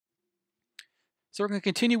So we're going to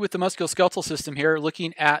continue with the musculoskeletal system here,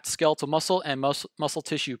 looking at skeletal muscle and muscle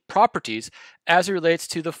tissue properties as it relates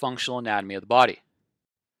to the functional anatomy of the body.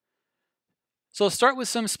 So let's start with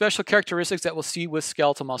some special characteristics that we'll see with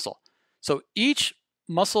skeletal muscle. So each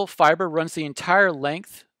muscle fiber runs the entire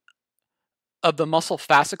length of the muscle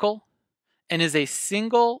fascicle and is a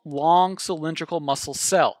single long cylindrical muscle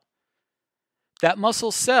cell. That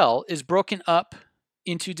muscle cell is broken up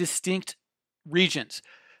into distinct regions.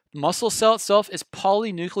 The muscle cell itself is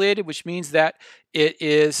polynucleated, which means that it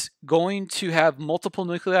is going to have multiple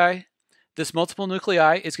nuclei. This multiple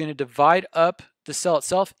nuclei is going to divide up the cell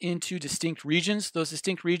itself into distinct regions. Those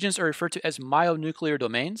distinct regions are referred to as myonuclear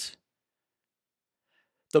domains.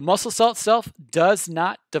 The muscle cell itself does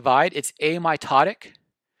not divide. It's amitotic.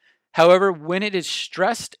 However, when it is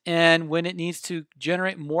stressed and when it needs to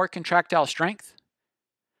generate more contractile strength,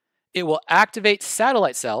 it will activate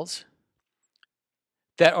satellite cells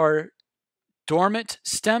that are dormant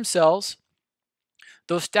stem cells.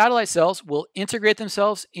 Those satellite cells will integrate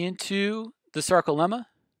themselves into the sarcolemma,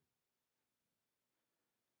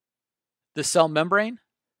 the cell membrane,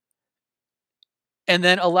 and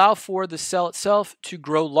then allow for the cell itself to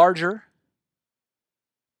grow larger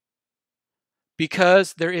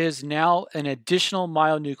because there is now an additional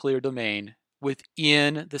myonuclear domain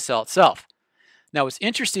within the cell itself. Now, what's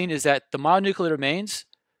interesting is that the myonuclear domains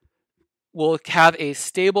will have a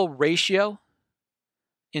stable ratio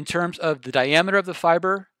in terms of the diameter of the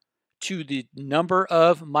fiber to the number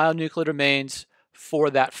of myonuclear domains for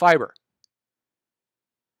that fiber.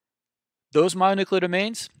 Those myonuclear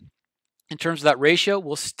domains, in terms of that ratio,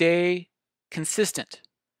 will stay consistent,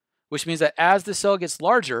 which means that as the cell gets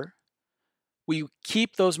larger, we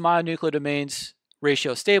keep those myonuclear domains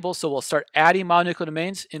ratio stable. So we'll start adding myonuclear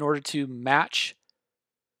domains in order to match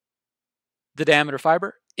the diameter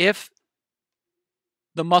fiber. If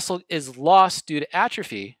the muscle is lost due to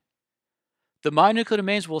atrophy, the myonuclear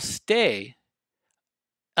domains will stay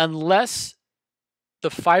unless the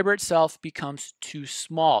fiber itself becomes too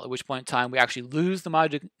small, at which point in time we actually lose the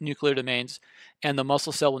myonuclear domains and the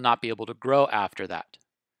muscle cell will not be able to grow after that.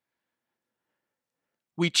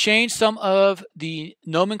 We change some of the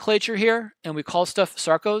nomenclature here and we call stuff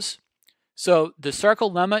sarcos. So the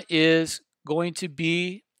sarcolemma is going to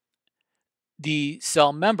be the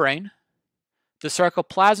cell membrane. The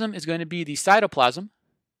sarcoplasm is going to be the cytoplasm.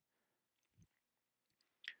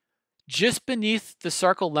 Just beneath the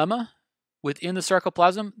sarcolemma, within the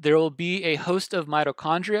sarcoplasm, there will be a host of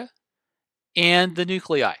mitochondria and the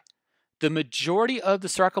nuclei. The majority of the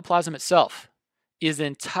sarcoplasm itself is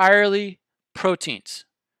entirely proteins,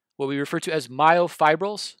 what we refer to as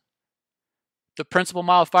myofibrils. The principal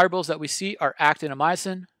myofibrils that we see are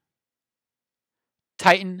actin-myosin,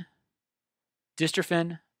 titin,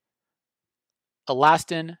 dystrophin,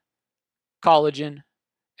 elastin, collagen,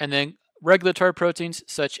 and then regulatory proteins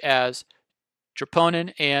such as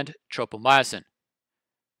troponin and tropomyosin.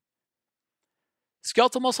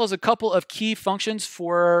 Skeletal muscle has a couple of key functions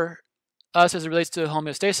for us as it relates to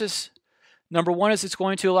homeostasis. Number one is it's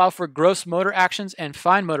going to allow for gross motor actions and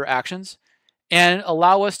fine motor actions and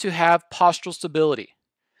allow us to have postural stability.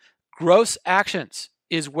 Gross actions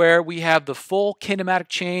is where we have the full kinematic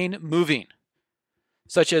chain moving,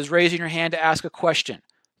 such as raising your hand to ask a question,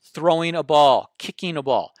 throwing a ball, kicking a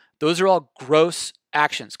ball. Those are all gross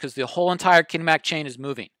actions because the whole entire kinematic chain is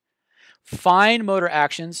moving. Fine motor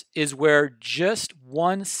actions is where just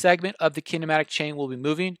one segment of the kinematic chain will be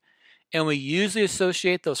moving, and we usually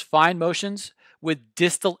associate those fine motions with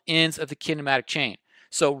distal ends of the kinematic chain.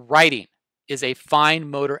 So writing is a fine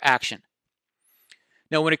motor action.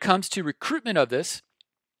 Now, when it comes to recruitment of this,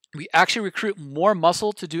 we actually recruit more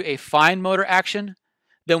muscle to do a fine motor action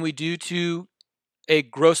than we do to a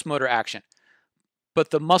gross motor action.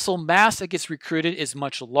 But the muscle mass that gets recruited is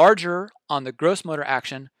much larger on the gross motor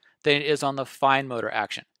action than it is on the fine motor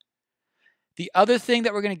action. The other thing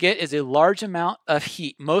that we're going to get is a large amount of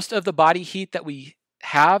heat. Most of the body heat that we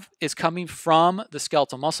have is coming from the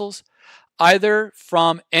skeletal muscles, either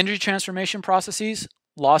from energy transformation processes,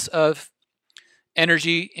 loss of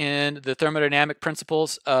energy in the thermodynamic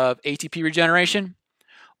principles of ATP regeneration,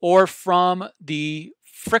 or from the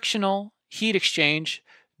frictional heat exchange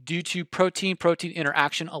due to protein-protein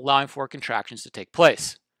interaction allowing for contractions to take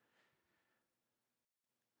place.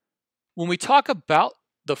 When we talk about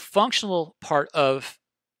the functional part of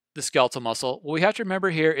the skeletal muscle, what we have to remember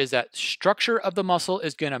here is that structure of the muscle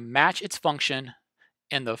is going to match its function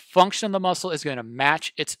and the function of the muscle is going to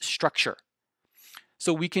match its structure.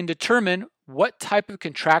 So we can determine what type of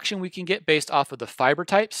contraction we can get based off of the fiber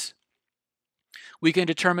types. We can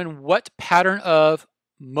determine what pattern of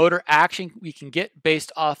motor action we can get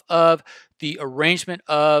based off of the arrangement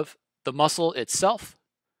of the muscle itself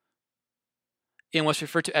in what's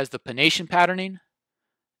referred to as the pronation patterning.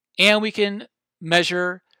 And we can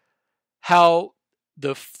measure how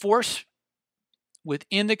the force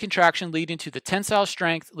within the contraction leading to the tensile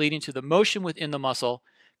strength, leading to the motion within the muscle,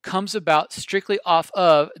 comes about strictly off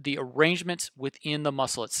of the arrangements within the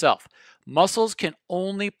muscle itself. Muscles can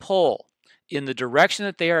only pull in the direction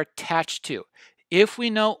that they are attached to. If we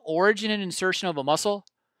know origin and insertion of a muscle,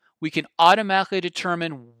 we can automatically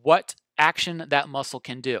determine what action that muscle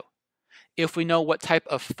can do. If we know what type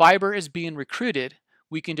of fiber is being recruited,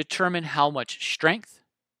 we can determine how much strength,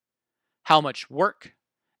 how much work,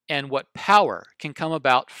 and what power can come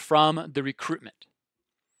about from the recruitment.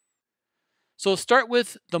 So we'll start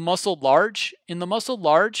with the muscle large. In the muscle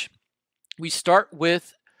large, we start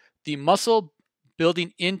with the muscle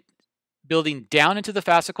building down into the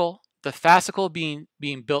fascicle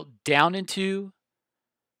being built down into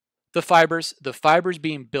the fibers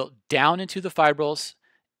being built down into the fibrils,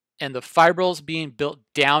 and the fibrils being built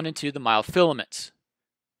down into the myofilaments.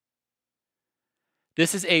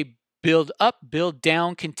 This is a build up, build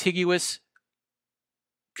down contiguous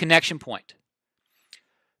connection point.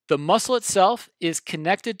 The muscle itself is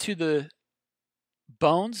connected to the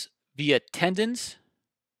bones via tendons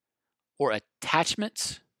or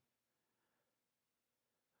attachments.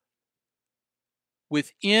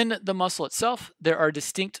 Within the muscle itself, there are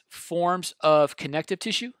distinct forms of connective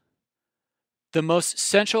tissue. The most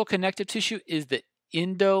central connective tissue is the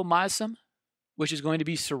endomysium, which is going to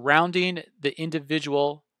be surrounding the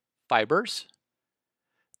individual fibers.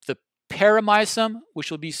 The perimysium, which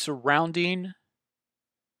will be surrounding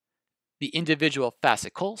the individual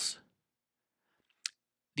fascicles.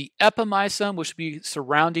 The epimysium, which will be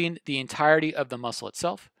surrounding the entirety of the muscle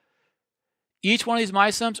itself. Each one of these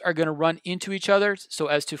mysiums are going to run into each other so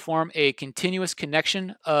as to form a continuous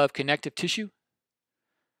connection of connective tissue.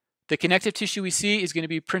 The connective tissue we see is going to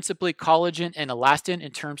be principally collagen and elastin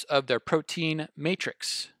in terms of their protein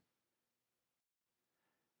matrix.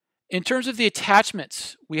 In terms of the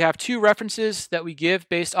attachments, we have two references that we give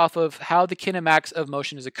based off of how the kinematics of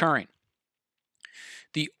motion is occurring.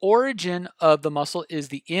 The origin of the muscle is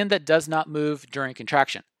the end that does not move during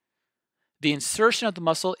contraction. The insertion of the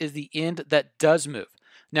muscle is the end that does move.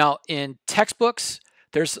 Now, in textbooks,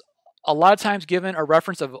 there's a lot of times given a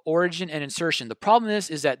reference of origin and insertion. The problem is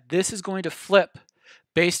that this is going to flip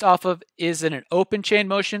based off of, is it an open chain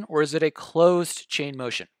motion or is it a closed chain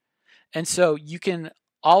motion? And so you can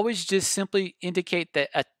always just simply indicate the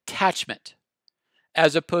attachment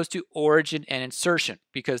as opposed to origin and insertion,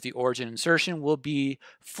 because the origin and insertion will be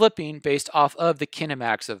flipping based off of the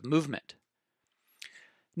kinematics of movement.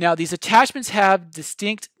 Now, these attachments have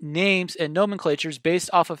distinct names and nomenclatures based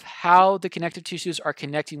off of how the connective tissues are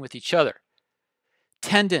connecting with each other.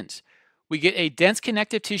 Tendons. We get a dense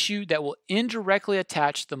connective tissue that will indirectly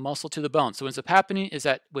attach the muscle to the bone. So what ends up happening is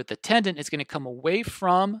that with the tendon, it's going to come away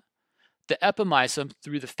from the epimysium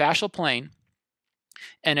through the fascial plane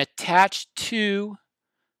and attach to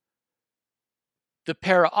the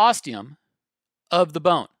periosteum of the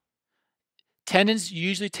bone. Tendons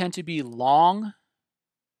usually tend to be long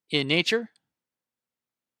in nature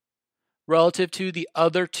relative to the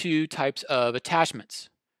other two types of attachments.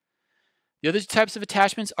 The other types of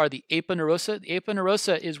attachments are the aponeurosa. The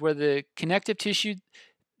aponeurosa is where the connective tissue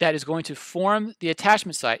that is going to form the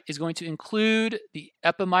attachment site is going to include the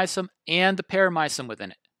epimysium and the perimysium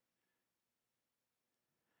within it.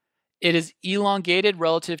 It is elongated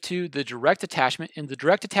relative to the direct attachment. In the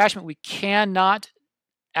direct attachment, we cannot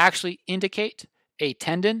actually indicate a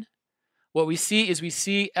tendon. What we see is we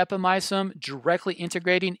see epimysium directly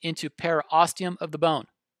integrating into periosteum of the bone.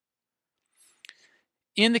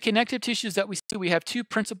 In the connective tissues that we see, we have two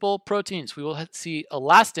principal proteins. We will see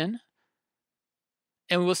elastin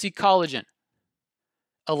and we will see collagen.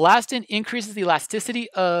 Elastin increases the elasticity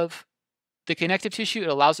of the connective tissue. It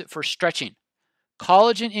allows it for stretching.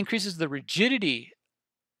 Collagen increases the rigidity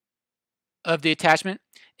of the attachment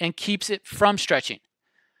and keeps it from stretching.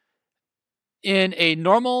 In a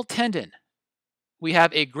normal tendon, we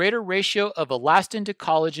have a greater ratio of elastin to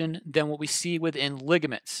collagen than what we see within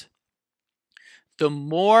ligaments. The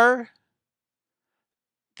more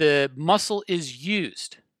the muscle is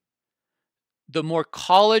used, the more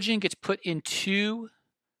collagen gets put into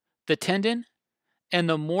the tendon, and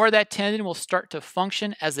the more that tendon will start to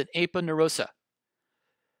function as an aponeurosa.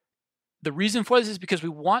 The reason for this is because we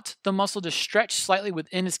want the muscle to stretch slightly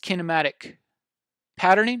within its kinematic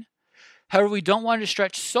patterning. However, we don't want it to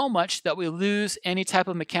stretch so much that we lose any type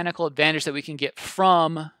of mechanical advantage that we can get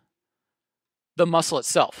from the muscle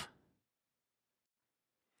itself.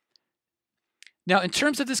 Now, in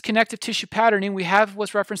terms of this connective tissue patterning, we have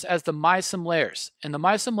what's referenced as the myosome layers. And the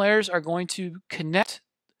myosome layers are going to connect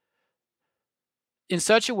in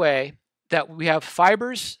such a way that we have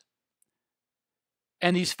fibers,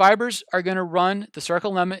 and these fibers are going to run, the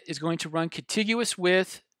sarcolemma is going to run contiguous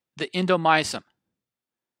with the endomyosome.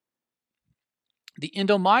 The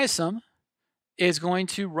endomyosome is going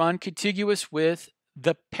to run contiguous with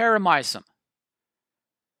the perimyosome.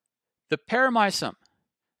 The perimyosome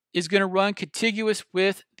is going to run contiguous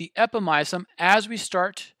with the epimyosome as we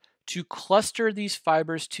start to cluster these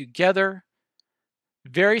fibers together,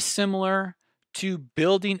 very similar to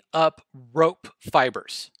building up rope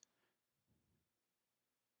fibers.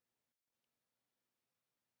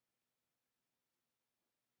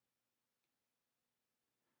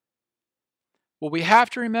 What we have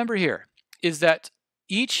to remember here is that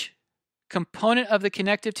each component of the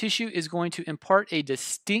connective tissue is going to impart a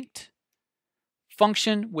distinct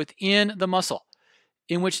function within the muscle,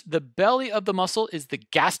 in which the belly of the muscle is the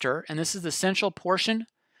gaster, and this is the central portion.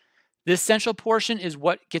 This central portion is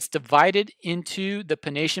what gets divided into the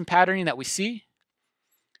pennation patterning that we see,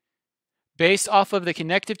 based off of the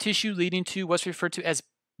connective tissue leading to what's referred to as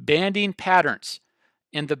banding patterns.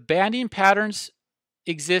 And the banding patterns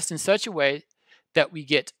exist in such a way that we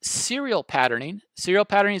get serial patterning. Serial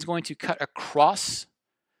patterning is going to cut across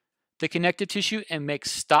the connective tissue and make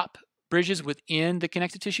stop bridges within the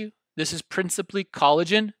connective tissue. This is principally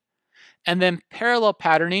collagen. And then parallel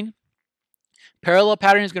patterning. Parallel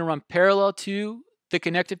patterning is going to run parallel to the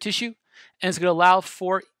connective tissue, and it's going to allow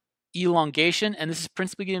for elongation, and this is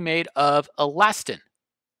principally getting made of elastin.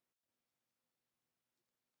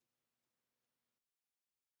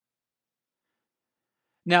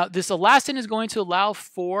 Now, this elastin is going to allow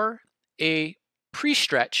for a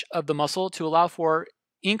pre-stretch of the muscle to allow for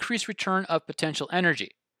increased return of potential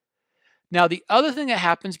energy. Now, the other thing that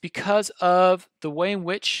happens because of the way in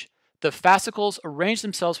which the fascicles arrange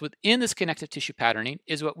themselves within this connective tissue patterning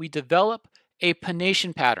is what we develop a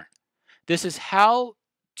pennation pattern. This is how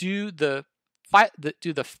do the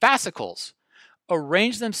fascicles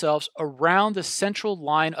arrange themselves around the central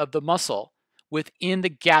line of the muscle within the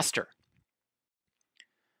gaster.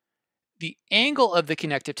 The angle of the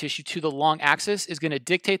connective tissue to the long axis is going to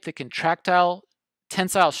dictate the contractile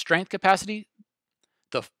tensile strength capacity,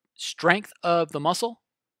 the strength of the muscle,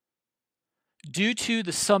 due to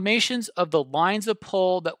the summations of the lines of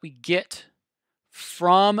pull that we get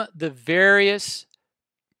from the various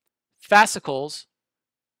fascicles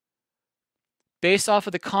based off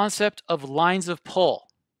of the concept of lines of pull.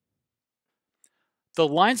 The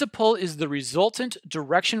lines of pull is the resultant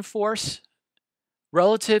direction force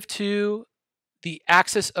relative to the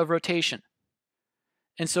axis of rotation.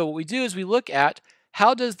 And so what we do is we look at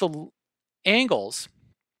how does the angles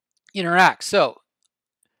interact. So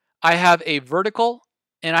I have a vertical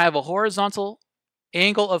and I have a horizontal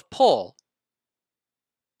angle of pull,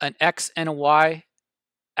 an X and a Y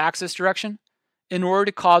axis direction, in order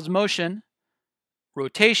to cause motion,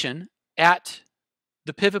 rotation, at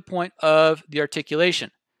the pivot point of the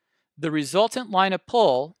articulation. The resultant line of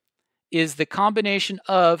pull is the combination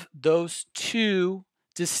of those two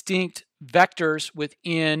distinct vectors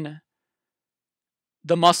within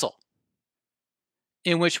the muscle,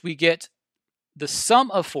 in which we get the sum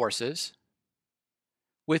of forces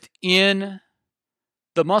within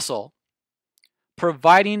the muscle,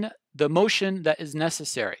 providing the motion that is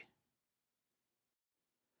necessary.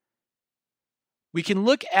 We can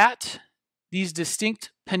look at these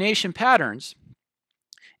distinct pennation patterns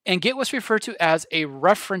and get what's referred to as a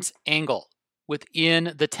reference angle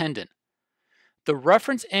within the tendon. The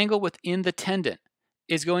reference angle within the tendon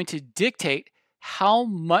is going to dictate how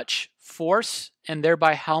much force and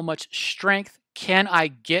thereby how much strength can I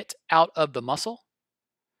get out of the muscle.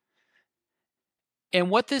 And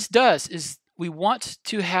what this does is we want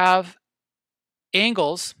to have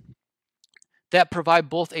angles that provide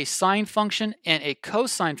both a sine function and a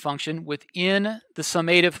cosine function within the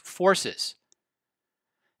summative forces.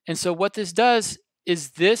 And so what this does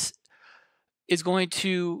is this is going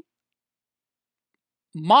to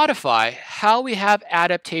modify how we have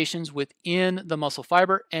adaptations within the muscle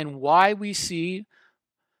fiber and why we see,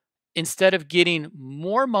 instead of getting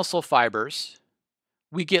more muscle fibers,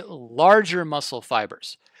 we get larger muscle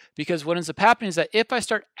fibers. Because what ends up happening is that if I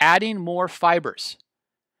start adding more fibers,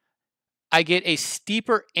 I get a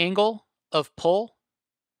steeper angle of pull,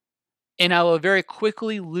 and I will very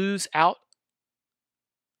quickly lose out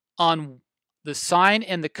on the sine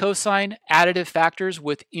and the cosine additive factors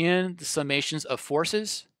within the summations of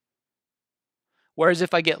forces. Whereas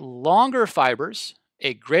if I get longer fibers,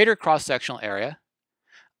 a greater cross-sectional area,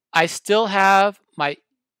 I still have my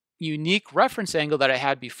unique reference angle that I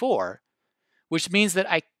had before, which means that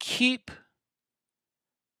I keep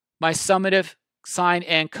my summative sine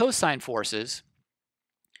and cosine forces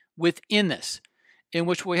within this. In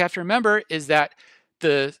which we have to remember is that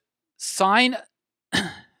the sine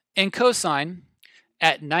and cosine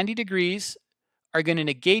at 90 degrees are going to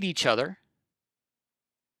negate each other.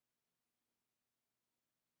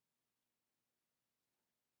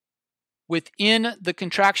 Within the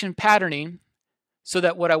contraction patterning, so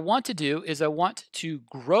that what I want to do is I want to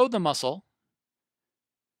grow the muscle,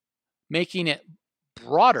 making it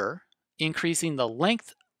broader, increasing the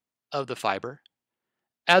length of the fiber,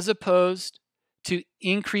 as opposed to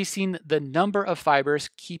increasing the number of fibers,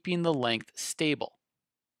 keeping the length stable.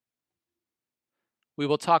 We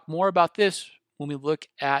will talk more about this when we look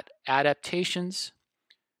at adaptations